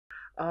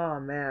Oh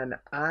man,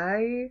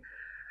 I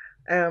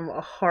am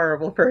a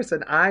horrible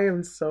person. I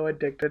am so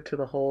addicted to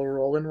the whole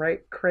roll and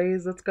write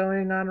craze that's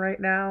going on right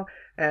now.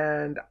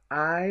 And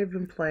I've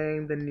been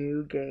playing the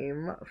new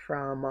game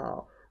from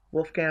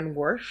Wolfgang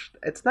Warsch.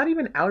 It's not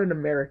even out in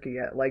America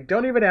yet. Like,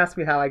 don't even ask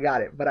me how I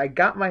got it, but I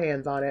got my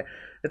hands on it.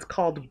 It's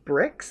called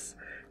Brikks.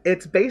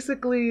 It's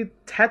basically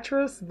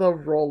Tetris, the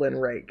roll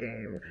and write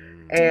game.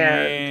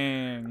 And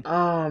Dang.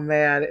 oh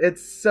man,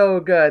 it's so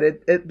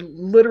good. It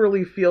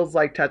literally feels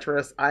like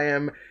Tetris. I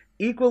am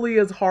equally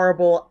as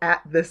horrible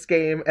at this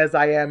game as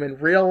I am in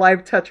real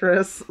life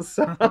Tetris.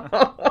 So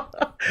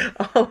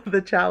all of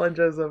the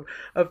challenges of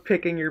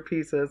picking your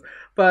pieces.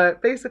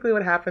 But basically,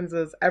 what happens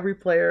is every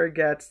player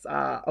gets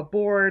a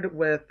board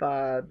with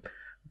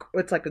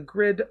it's like a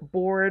grid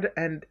board,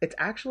 and it's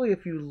actually,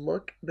 if you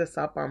look this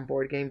up on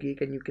Board Game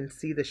Geek and you can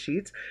see the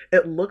sheets,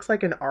 it looks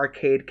like an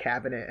arcade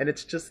cabinet, and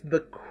it's just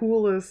the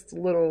coolest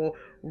little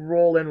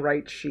roll and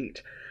write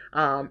sheet.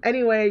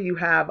 Anyway, you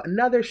have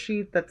another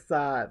sheet that's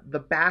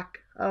the back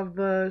of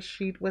the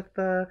sheet with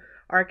the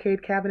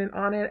arcade cabinet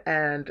on it,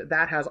 and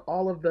that has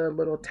all of the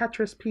little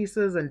Tetris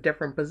pieces in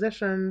different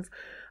positions.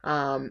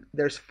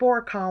 There's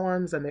four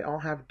columns, and they all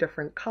have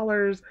different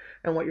colors.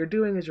 And what you're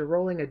doing is you're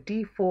rolling a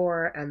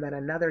d4 and then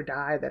another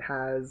die that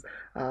has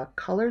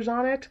colors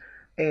on it.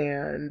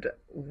 And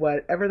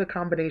whatever the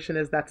combination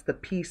is, that's the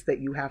piece that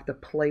you have to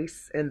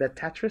place in the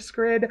Tetris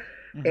grid.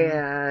 Hmm.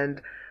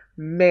 And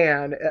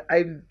man,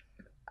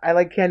 I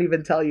like can't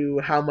even tell you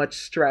how much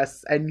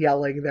stress and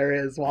yelling there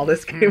is while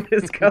this game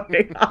is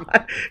going on.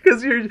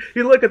 Because you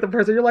look at the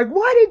person, you're like,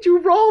 why did you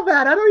roll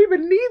that? I don't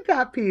even need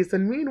that piece.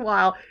 And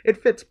meanwhile,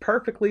 it fits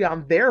perfectly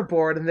on their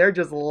board, and they're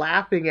just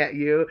laughing at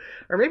you.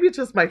 Or maybe it's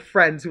just my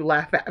friends who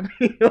laugh at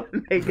me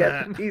when they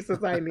get the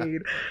pieces I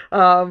need.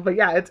 But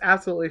yeah, it's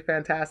absolutely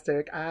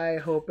fantastic. I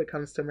hope it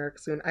comes to America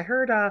soon. I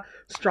heard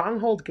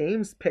Stronghold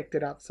Games picked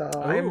it up, so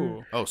I'm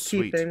Oh, Oh,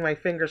 sweet. keeping my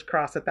fingers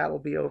crossed that that will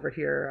be over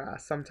here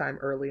sometime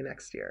early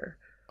next year.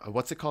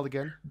 What's it called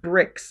again?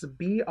 Bricks,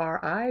 Brikks.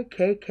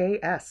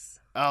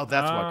 Oh,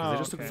 that's why. Because I oh,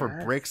 just looked okay. for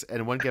Yes. bricks,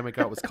 and one game I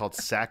got was called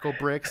Sacco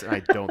Bricks, and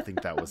I don't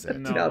think that was it.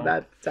 No, No.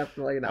 that's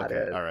definitely not Okay,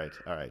 it. all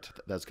right.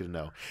 That's good to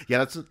know. Yeah,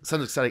 that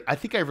sounds exciting. I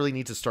think I really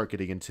need to start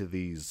getting into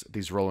these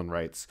roll and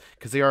writes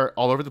because they are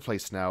all over the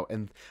place now,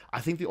 and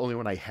I think the only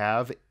one I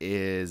have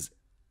is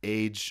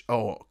Age.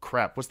 Oh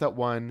crap! What's that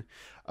one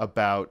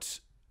about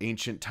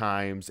ancient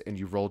times and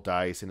you roll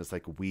dice and it's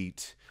like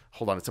wheat?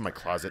 Hold on, it's in my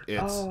closet.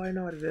 It's Oh, I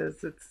know what it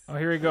is. It's Oh,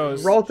 here he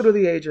goes. Roll Through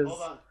the Ages.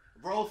 hold on,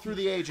 roll through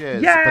the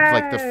ages. But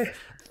like Yay!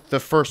 the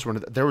first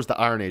one, there was the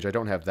Iron Age. I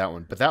don't have that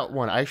one, but that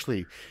one I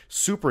actually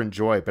super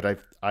enjoy. But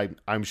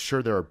I'm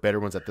sure there are better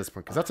ones at this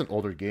point because that's an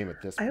older game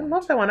at this I point.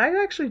 love that one.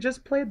 I actually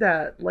just played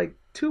that like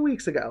 2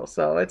 weeks ago,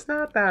 so it's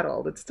not that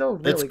old. It's still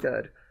It's really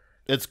good.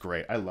 it's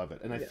great. I love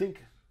it, and I Yeah.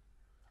 think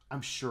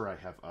I'm sure I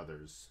have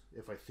others.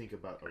 If I think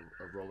about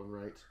a roll and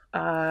write,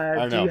 I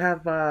don't Do you know.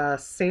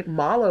 have Saint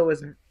Malo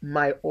is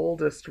my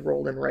oldest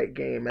roll and write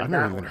game, I've and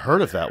never that even one.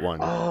 heard of that one.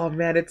 Oh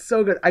man, it's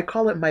so good. I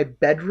call it my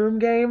bedroom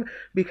game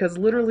because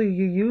literally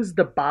you use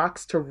the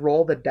box to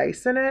roll the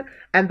dice in it,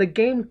 and the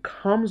game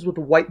comes with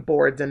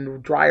whiteboards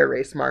and dry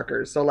erase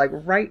markers. So like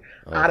right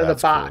Oh, out of the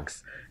that's cool.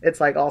 box, it's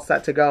like all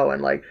set to go.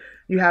 And like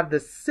you have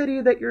this city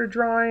that you're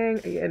drawing,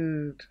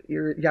 and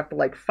you have to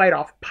like fight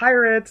off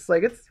pirates.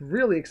 Like it's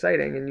really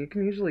exciting, and you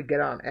can usually get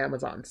it on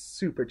Amazon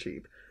super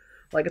cheap.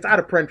 Like it's out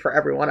of print for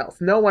everyone else.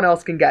 No one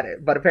else can get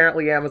it, but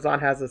apparently Amazon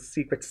has a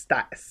secret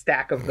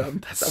stack of them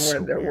That's somewhere so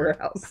in their weird.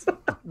 warehouse.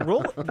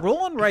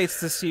 Roland Rice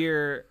this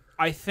year,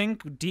 I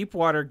think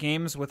Deepwater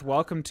Games with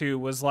Welcome to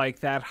was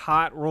like that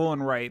hot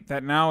Roland Wright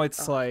that now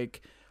it's Oh,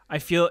 like I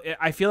feel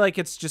like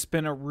it's just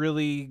been a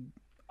really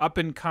up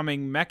and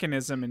coming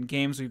mechanism in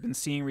games we've been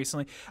seeing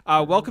recently.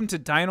 mhm. Welcome to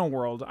Dino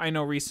World, I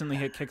know recently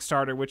hit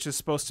Kickstarter, which is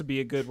supposed to be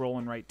a good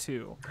Roland Wright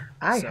too.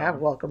 I have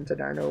So Welcome to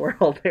Dino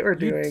World. They were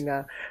you doing.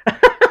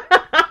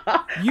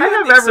 you I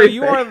have so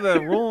you are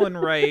everything. the Roland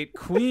Wright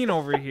queen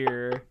over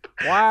here.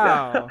 No,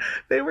 Wow.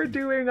 they were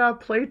doing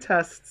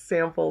playtest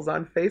samples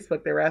on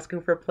Facebook. They were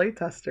asking for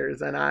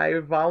playtesters, and I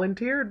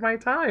volunteered my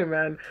time,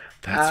 and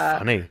That's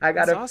funny. I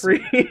got That's a awesome.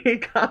 free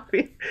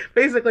copy.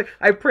 Basically,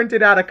 I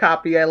printed out a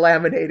copy, I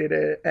laminated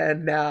it,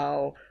 and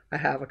now I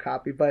have a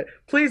copy. But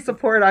please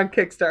support on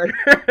Kickstarter.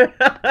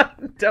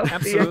 Don't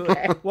be a Absolutely.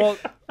 gay. Well,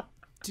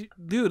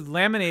 dude,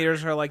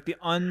 laminators are like the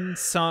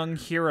unsung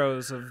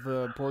heroes of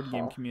the board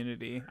game Oh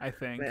community, I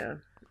think.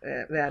 man,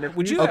 man, if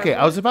Would we you Okay, I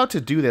ever? was about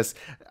to do this.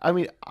 I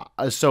mean,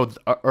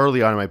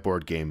 early on in my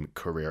board game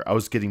career, I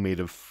was getting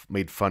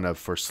made fun of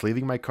for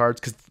sleeving my cards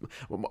because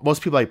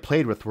most people I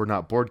played with were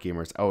not board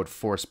gamers. I would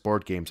force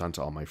board games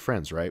onto all my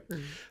friends, right?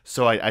 Mhm.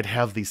 So I'd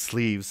have these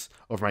sleeves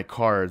over my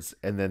cards,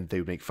 and then they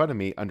would make fun of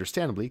me,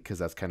 understandably, because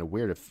that's kind of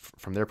weird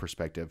from their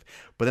perspective.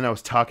 But then I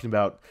was talking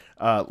about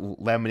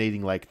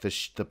laminating like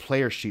the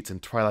player sheets in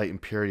Twilight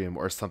Imperium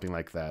or something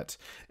like that,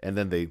 and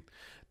then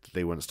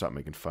they wouldn't stop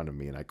making fun of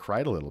me, and I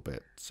cried a little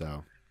bit.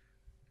 So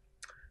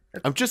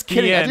I'm just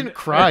kidding. I end. didn't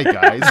cry,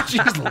 guys.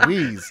 Jeez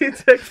Louise.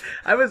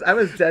 I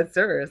was dead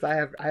serious. I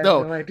have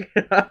no idea.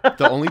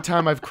 The only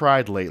time I've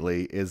cried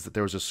lately is that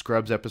there was a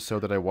Scrubs episode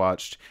that I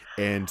watched,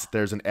 and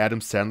there's an Adam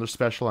Sandler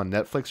special on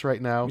Netflix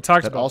right now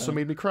that also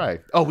made me cry.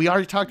 Oh, we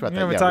already talked about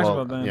that. We talked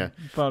about that. Yeah.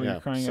 About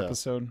your crying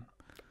episode.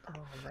 Oh,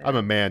 I'm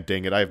a man,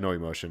 dang it. I have no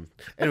emotion.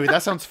 Anyway,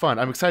 that sounds fun.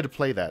 I'm excited to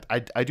play that.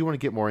 I do want to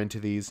get more into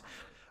these.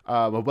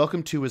 Well,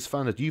 Welcome to is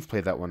fun. You've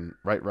played that one,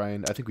 right,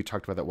 Ryan? I think we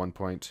talked about that one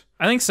point.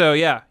 I think so,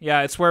 yeah.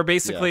 Yeah, it's where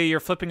basically you're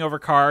flipping over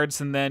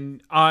cards, and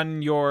then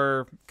on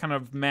your kind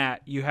of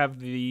mat, you have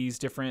these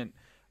different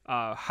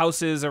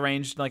houses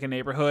arranged like a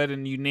neighborhood,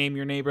 and you name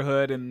your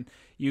neighborhood, and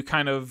you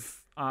kind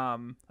of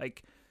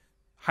like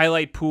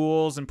highlight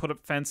pools and put up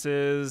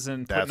fences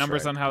and put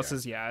numbers on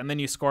houses. Yeah. And then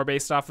you score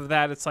based off of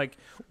that. It's like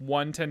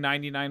 1 to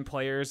 99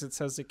 players it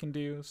says it can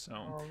do. So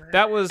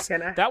that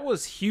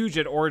was huge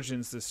at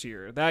Origins this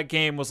year. That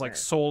game was like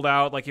sold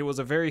out. Like it was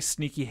a very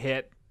sneaky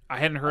hit. I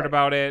hadn't heard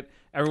about it.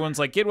 Everyone's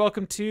like, get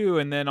Welcome to,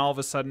 and then all of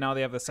a sudden now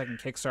they have the second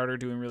Kickstarter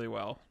doing really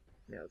well.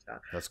 Yeah,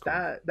 that's cool.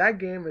 That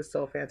game is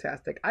so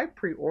fantastic. I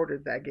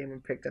pre-ordered that game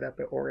and picked it up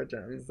at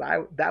Origins. I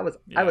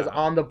was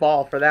on the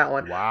ball for that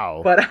one.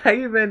 Wow. But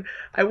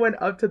I went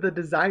up to the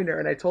designer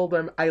and I told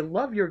him, I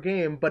love your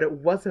game, but it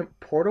wasn't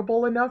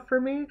portable enough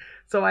for me.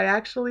 So I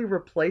actually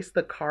replaced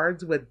the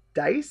cards with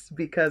dice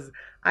because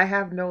I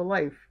have no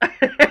life.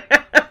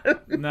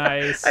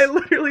 Nice. I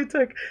literally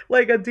took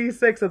like a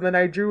D6 and then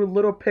I drew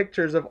little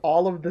pictures of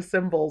all of the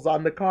symbols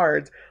on the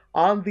cards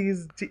on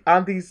these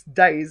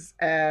dice,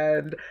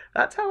 and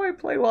that's how I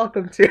play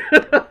Welcome to.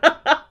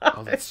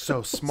 Oh, that's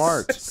so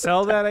smart.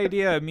 Sell that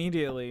idea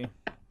immediately.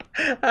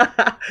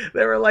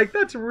 They were like,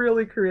 that's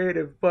really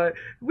creative, but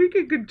we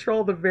can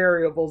control the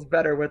variables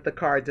better with the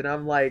cards. And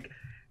I'm like,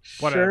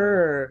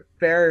 sure,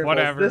 variables.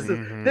 Whatever.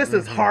 This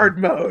is hard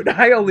mode.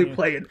 I only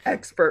play in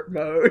expert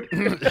mode.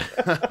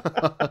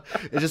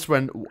 It's just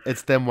when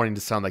it's them wanting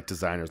to sound like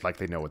designers, like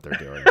they know what they're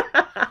doing.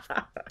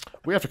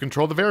 We have to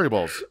control the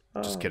variables.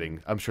 Just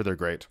kidding. I'm sure they're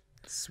great.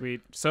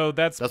 Sweet. So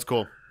that's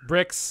cool.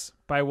 Brikks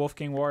by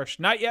Wolfgang Warsch.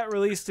 Not yet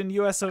released in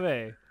US of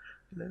A.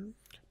 No.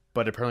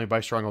 But apparently by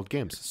Stronghold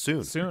Games.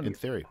 Soon. In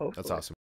theory. Hopefully. That's awesome.